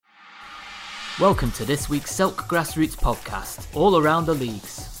Welcome to this week's Selk Grassroots podcast, all around the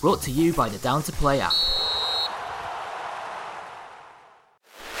leagues, brought to you by the Down to Play app.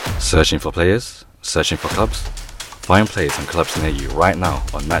 Searching for players? Searching for clubs? Find players and clubs near you right now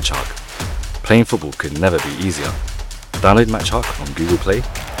on MatchHawk. Playing football could never be easier. Download MatchHawk on Google Play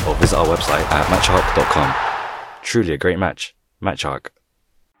or visit our website at matchhawk.com. Truly a great match. MatchHawk.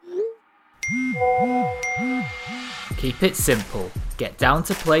 Keep it simple. Get Down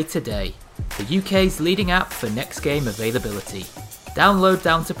to Play today. The UK's leading app for next game availability. Download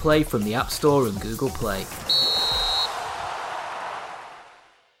Down to Play from the App Store and Google Play.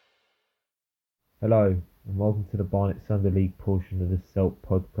 Hello, and welcome to the Barnet Sunday League portion of the Selk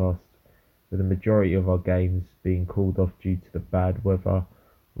podcast. With the majority of our games being called off due to the bad weather,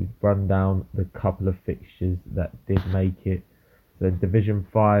 we've run down the couple of fixtures that did make it. So in Division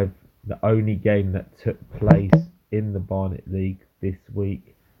 5, the only game that took place in the Barnet League this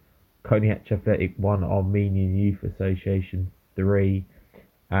week, Konyach Athletic won Armenian Youth Association 3,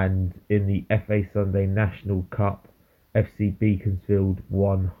 and in the FA Sunday National Cup, FC Beaconsfield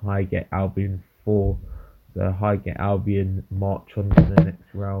won Highgate Albion 4. So Highgate Albion march on to the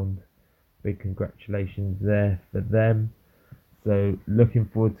next round. Big congratulations there for them. So looking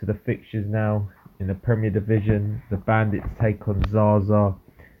forward to the fixtures now. In the Premier Division, the Bandits take on Zaza,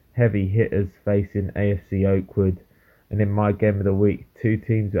 Heavy Hitters facing AFC Oakwood. And in my game of the week, two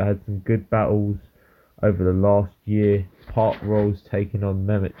teams that had some good battles over the last year. Park Rolls taking on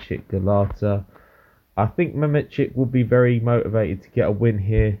Mehmetchik Galata. I think Mehmetchik will be very motivated to get a win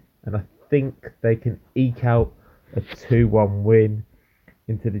here, and I think they can eke out a 2-1 win.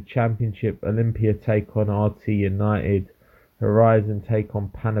 Into the Championship, Olympia take on RT United, Horizon take on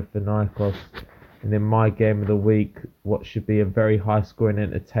Panathinaikos, and in my game of the week, what should be a very high scoring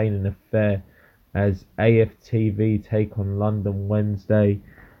entertaining affair as AFTV take on London Wednesday.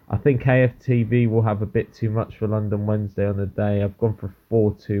 I think AFTV will have a bit too much for London Wednesday on the day. I've gone for a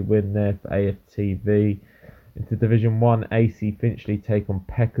 4-2 win there for AFTV. Into Division 1, AC Finchley take on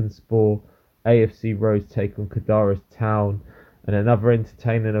Peckenspor, AFC Rose take on Cadaris Town, and another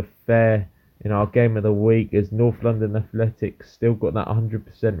entertaining affair in our game of the week is North London Athletic still got that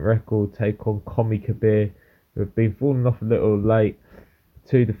 100% record, take on Komi Kabir, who have been falling off a little late.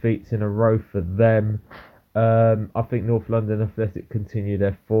 2 defeats in a row for them. I think North London Athletic continue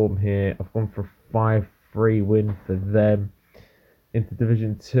their form here. I've gone for a 5-3 win for them. Into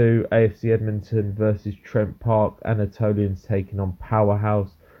Division 2, AFC Edmonton versus Trent Park. Anatolians taking on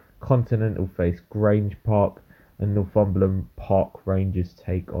Powerhouse. Continental face Grange Park. And Northumberland Park Rangers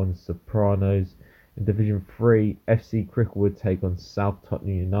take on Sopranos. In Division 3, FC Cricklewood take on South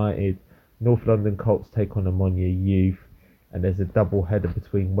Tottenham United. North London Colts take on Ammonia Youth. And there's a double header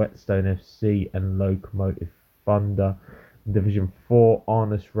between Whetstone FC and Locomotive Thunder. In Division 4,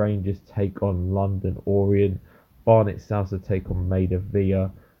 Arness Rangers take on London Orient. Barnet Salsa take on Maida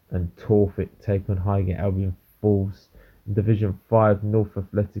Villa. And Torfit take on Highgate Albion Falls. In Division 5, North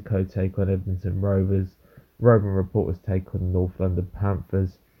Athletico take on Edmonton Rovers. Roman Reporters take on North London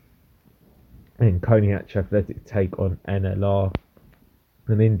Panthers. And Konyach Athletic take on NLR.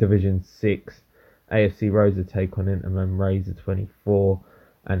 And in Division 6, AFC Rosa take on Interman Razor 24,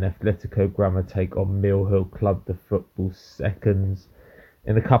 and Athletico Grammar take on Mill Hill Club de Football seconds.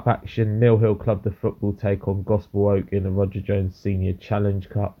 In the cup action, Mill Hill Club de Football take on Gospel Oak in the Roger Jones Senior Challenge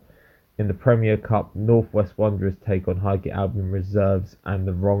Cup. In the Premier Cup, Northwest Wanderers take on Highgate Albion Reserves, and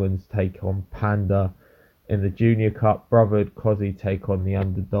the Wrong'uns take on Panda. In the Junior Cup, Brotherhood Cozzy take on the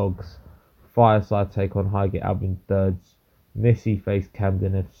Underdogs. Fireside take on Highgate Albion Thirds. Missy face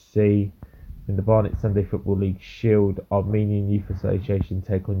Camden FC. In the Barnet Sunday Football League Shield, Armenian Youth Association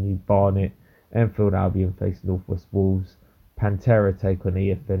take on New Barnet. Enfield Albion face Northwest Wolves. Pantera take on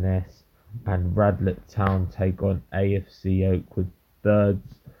EFNS. And Radlett Town take on AFC Oakwood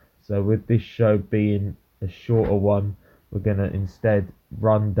Thirds. So with this show being a shorter one, we're going to instead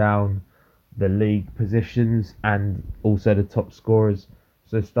run down the league positions and also the top scorers.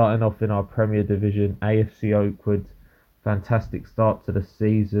 So starting off in our Premier Division, AFC Oakwood, fantastic start to the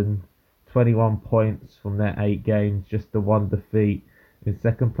season. 21 points from their 8 games, just the 1 defeat. In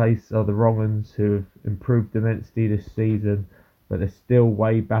second place are the Wrong'uns, who have improved immensely this season, but they're still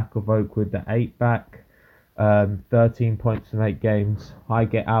way back of Oakwood, they're 8 back, 13 points from 8 games.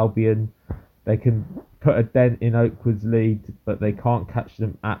 Highgate Albion, they can put a dent in Oakwood's lead, but they can't catch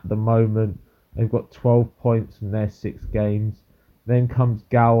them at the moment. They've got 12 points from their 6 games. Then comes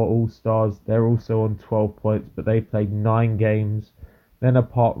Gower All Stars, they're also on 12 points, but they played 9 games. Then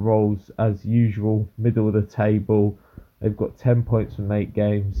Apart Rolls, as usual, middle of the table. They've got 10 points from 8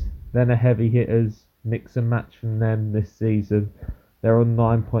 games. Then a Heavy Hitters, mix and match from them this season. They're on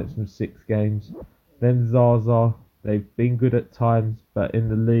 9 points from 6 games. Then Zaza, they've been good at times, but in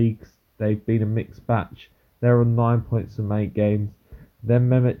the leagues, they've been a mixed batch. They're on 9 points from 8 games. Then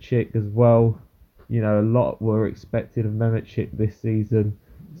Mehmetchik as well. You know, a lot were expected of Mehmetchik this season,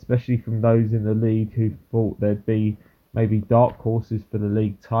 especially from those in the league who thought there'd be maybe dark horses for the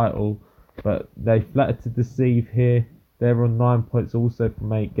league title. But they flattered to deceive here. They're on 9 points also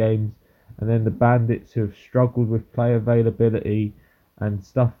from 8 games. And then the Bandits, who have struggled with player availability and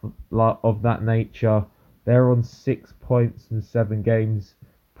stuff of that nature, they're on 6 points from 7 games,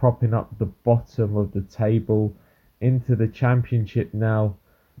 propping up the bottom of the table into the championship now.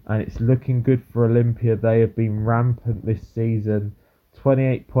 And it's looking good for Olympia. They have been rampant this season.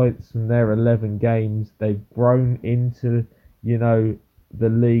 28 points from their 11 games. They've grown into, the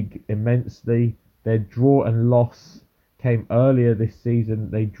league immensely. Their draw and loss came earlier this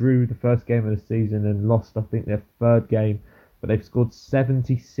season. They drew the first game of the season and lost, I think, their third game. But they've scored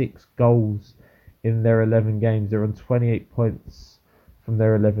 76 goals in their 11 games. They're on 28 points from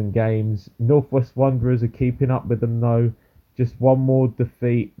their 11 games. Northwest Wanderers are keeping up with them though. Just one more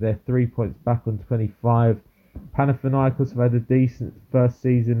defeat. They're 3 points back on 25. Panathinaikos have had a decent first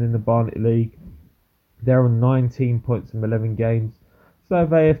season in the Barnet League. They're on 19 points from 11 games. So have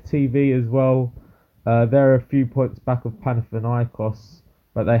AFTV as well. They're a few points back of Panathinaikos,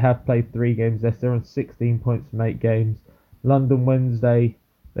 but they have played 3 games less. They're on 16 points from 8 games. London Wednesday,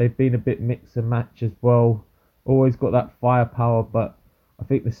 they've been a bit mix and match as well. Always got that firepower, but I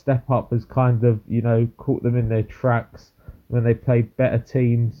think the step up has kind of, caught them in their tracks when they played better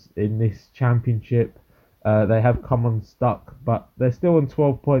teams in this championship. They have come unstuck, but they're still on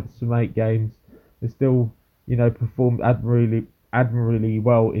 12 points from 8 games. They still, performed admirably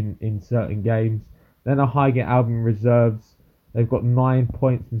well in certain games. Then a Highgate Albion reserves. They've got 9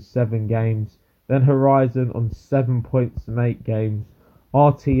 points from 7 games. Then Horizon on 7 points from 8 games.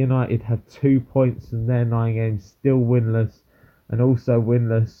 RT United have 2 points from their 9 games, still winless. And also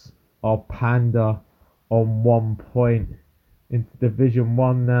winless are Panda on 1 point. Into Division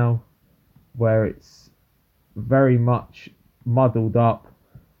 1 now, where it's very much muddled up.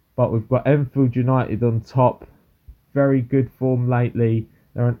 But we've got Enfield United on top. Very good form lately.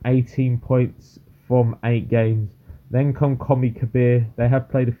 They're on 18 points from 8 games. Then come Comi Kabir. They have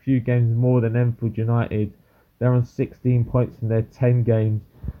played a few games more than Enfield United. They're on 16 points from their 10 games.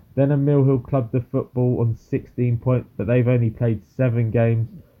 Then a Mill Hill Club de Football on 16 points, but they've only played 7 games.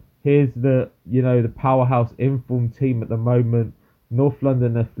 Here's the powerhouse informed team at the moment. North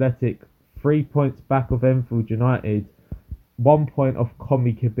London Athletic, 3 points back of Enfield United, 1 point off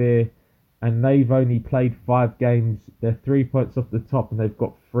Comi Kabir, and they've only played 5 games. They're 3 points off the top, and they've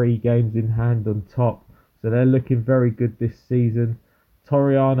got 3 games in hand on top. So they're looking very good this season.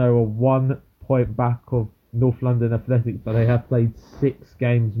 Toriano are 1 point back of North London Athletic, but they have played 6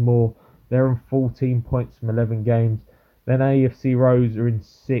 games more. They're on 14 points from 11 games. Then AFC Rose are in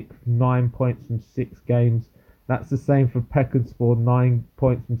 6th, 9 points from 6 games. That's the same for Peckenspore, 9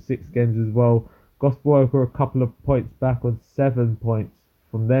 points from 6 games as well. Gospel Oak are a couple of points back on 7 points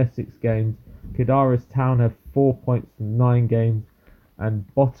from their 6 games. Kadaris Town have 4 points from 9 games.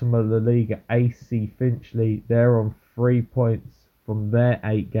 And bottom of the league at AC Finchley, they're on 3 points from their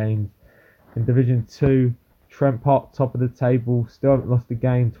 8 games. In Division 2, Trent Park, top of the table, still haven't lost a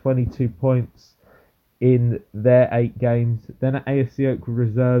game, 22 points in their 8 games. Then at AFC Oakwood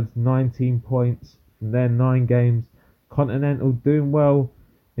Reserves, 19 points from their 9 games. Continental doing well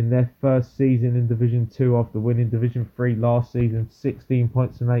in their first season in Division 2 after winning Division 3 last season, 16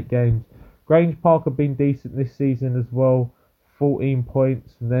 points from 8 games. Grange Park have been decent this season as well, 14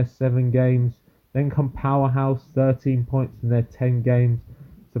 points from their 7 games. Then come Powerhouse, 13 points from their 10 games.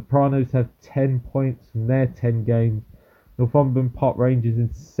 Sopranos have 10 points from their 10 games. Northumberland Park Rangers in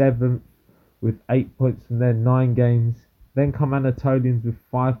 7th with 8 points from their 9 games. Then come Anatolians with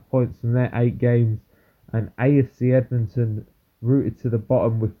 5 points from their 8 games. And AFC Edmonton rooted to the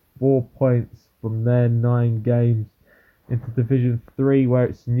bottom with 4 points from their 9 games. Into Division 3, where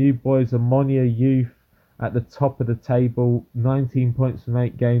it's New Boys Ammonia Youth at the top of the table, 19 points from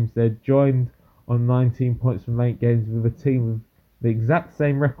 8 games. They're joined on 19 points from 8 games with a team with the exact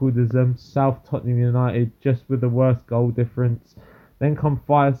same record as them, South Tottenham United, just with the worst goal difference. Then come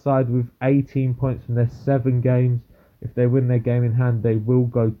Fireside with 18 points from their 7 games. If they win their game in hand, they will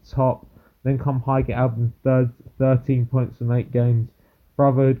go top. Then come Highgate Albion third, 13 points from 8 games.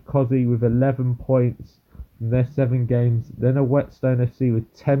 Brotherhood Cosy with 11 points from their 7 games. Then a Whetstone FC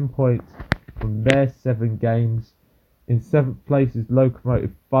with 10 points from their 7 games. In 7th place is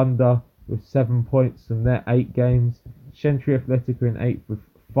Locomotive Thunder with 7 points from their 8 games. Shentry Athletic are in 8th with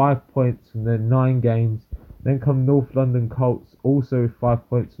 5 points from their 9 games. Then come North London Colts, also with 5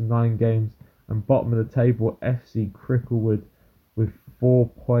 points from 9 games. And bottom of the table, FC Cricklewood with 4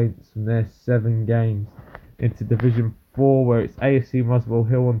 points from their 7 games. Into Division 4, where it's AFC Muswell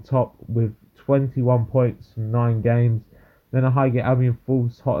Hill on top with 21 points from 9 games. Then Highgate Albion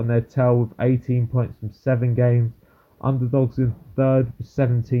falls hot on their tail with 18 points from 7 games. Underdogs in third with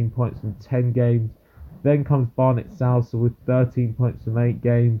 17 points from 10 games. Then comes Barnet South with 13 points from 8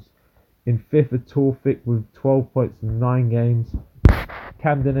 games. In fifth are Torfic with 12 points from 9 games.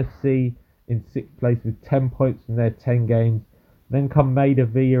 Camden FC in 6th place with 10 points from their 10 games. Then come Maida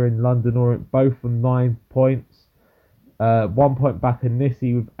Villa in London Orient, both from 9 points. 1 point back in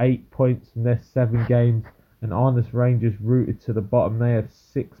Nissy with 8 points from their 7 games. And Arness Rangers rooted to the bottom. They have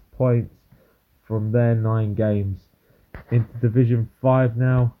 6 points from their 9 games. Into Division 5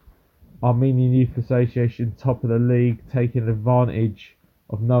 now. Armenian Youth Association, top of the league, taking advantage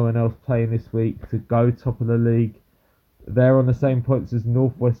of no one else playing this week to go top of the league. They're on the same points as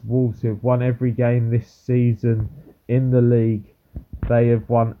Northwest Wolves, who have won every game this season in the league. They have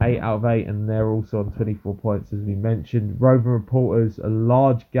won 8 out of 8 and they're also on 24 points, as we mentioned. Roving Reporters, a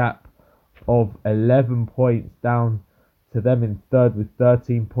large gap of 11 points down to them in third with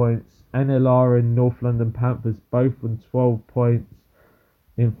 13 points. NLR and North London Panthers both on 12 points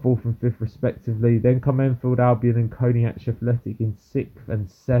in 4th and 5th respectively. Then come Enfield Albion and Coney-Hatch Athletic in 6th and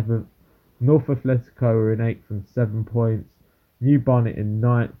 7th. North Athletico are in 8th and 7 points. New Barnet in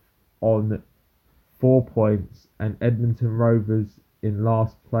 9th on 4 points. And Edmonton Rovers in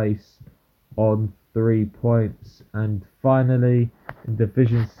last place on 3 points. And finally, in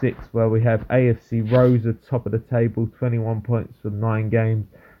Division 6, where we have AFC Rosa top of the table, 21 points from 9 games.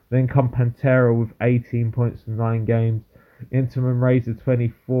 Then come Pantera with 18 points from 9 games. Inter Razor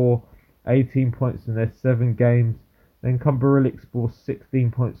 24, 18 points in their 7 games. Then come Barillic Sports,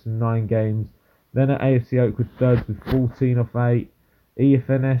 16 points from 9 games. Then at AFC Oakwood thirds with 14 off 8.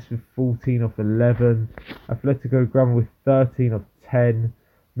 EFNS with 14 off 11. Atletico Grammar with 13 off 10.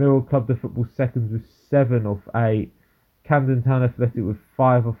 Millwall Club de Football seconds with 7 off 8. Camden Town Athletic with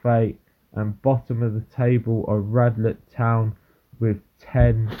 5 off 8. And bottom of the table are Radlett Town with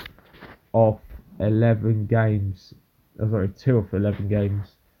 10 off 11 games. 2 off 11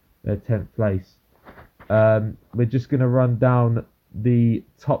 games. They're 10th place. We're just going to run down the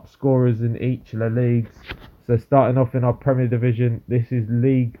top scorers in each of the leagues. So starting off in our Premier Division, this is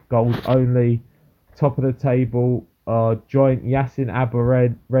league goals only. Top of the table are joint Yassin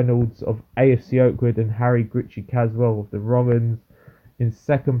Abba Reynolds of AFC Oakwood and Harry Gritchy Caswell of the Wrong'uns. In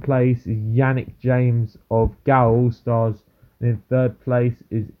second place is Yannick James of Gower All Stars. And in third place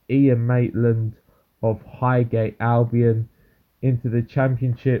is Ian Maitland of Highgate Albion. Into the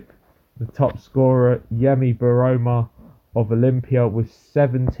Championship, the top scorer Yemi Baroma of Olympia with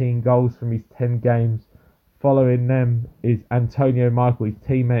 17 goals from his 10 games. Following them is Antonio Michael, his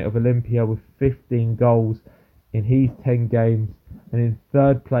teammate of Olympia, with 15 goals in his 10 games. And in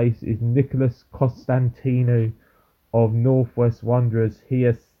third place is Nicholas Costantino of Northwest Wanderers. He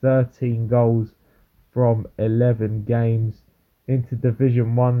has 13 goals from 11 games. Into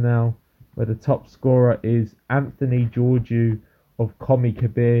Division 1 now, where the top scorer is Anthony Georgiou of Komi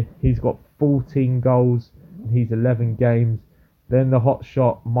Kabir. He's got 14 goals in his 11 games. Then the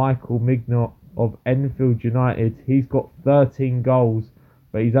hotshot Michael Mignot of Enfield United. He's got 13 goals,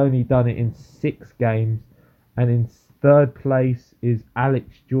 but he's only done it in 6 games. And in third place is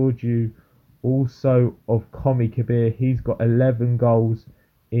Alex Georgiou, also of Komi Kabir. He's got 11 goals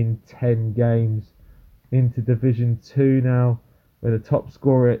in 10 games. Into Division 2 now, where the top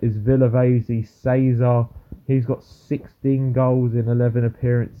scorer is Villavesi Cesar. He's got 16 goals in 11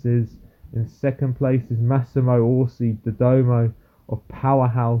 appearances. In second place is Massimo Orsi Dodomo of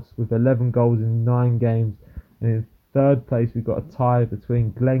Powerhouse with 11 goals in 9 games. And in third place we've got a tie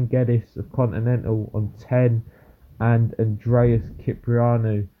between Glenn Geddes of Continental on 10 and Andreas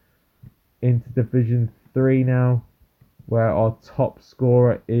Cipriano. Into Division 3 now, where our top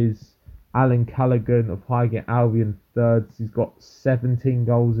scorer is Alan Callaghan of Highgate Albion thirds. He's got 17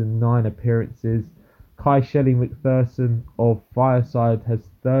 goals in 9 appearances. Kai Shelley McPherson of Fireside has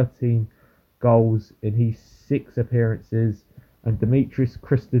 13 goals in his 6 appearances. And Demetrius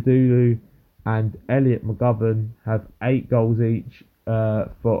Christodoulou and Elliot McGovern have 8 goals each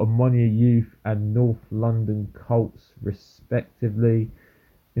for Ammonia Youth and North London Colts respectively.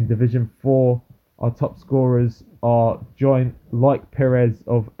 In Division 4, our top scorers are joint Like Perez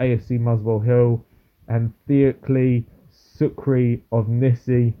of AFC Muswell Hill and Theocles Sukri of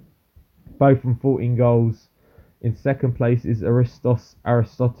Nissy, both on 14 goals. In second place is Aristos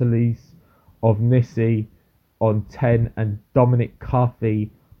Aristoteles of Nissy on 10 and Dominic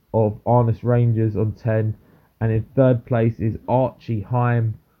Carthy of Arness Rangers on 10. And in third place is Archie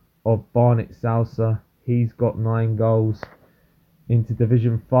Heim of Barnet Salsa. He's got 9 goals. Into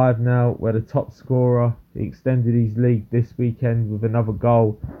Division 5 now, where the top scorer, he extended his league this weekend with another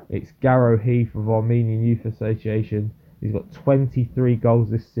goal. It's Garrow Heath of Armenian Youth Association. He's got 23 goals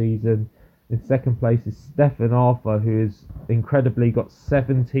this season. In second place is Stefan Arthur, who has incredibly got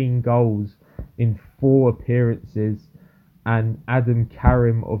 17 goals in 4 appearances. And Adam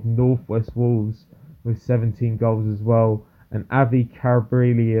Karim of Northwest Wolves with 17 goals as well. And Avi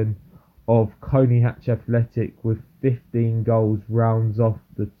Karabrilian of Coney Hatch Athletic with 15 goals rounds off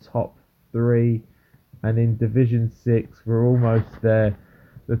the top 3. And in Division 6, we're almost there.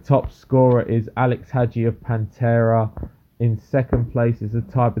 The top scorer is Alex Hadji of Pantera. In second place is a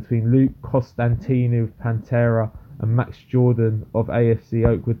tie between Luke Costantini of Pantera and Max Jordan of AFC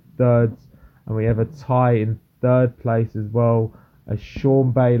Oakwood thirds. And we have a tie in third place as well as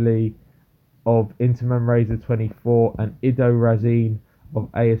Sean Bailey of Interman Razor 24 and Ido Razin of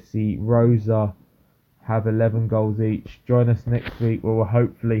AFC Rosa have 11 goals each. Join us next week where we'll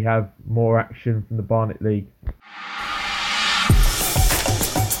hopefully have more action from the Barnet League.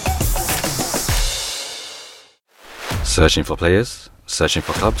 Searching for players? Searching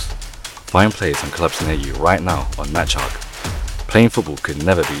for clubs? Find players and clubs near you right now on MatchHawk. Playing football could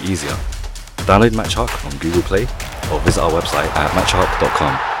never be easier. Download MatchHawk on Google Play or visit our website at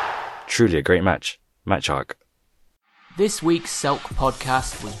matchhawk.com. Truly a great match. MatchHawk. This week's Selk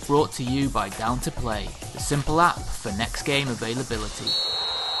podcast was brought to you by Down to Play, the simple app for next game availability.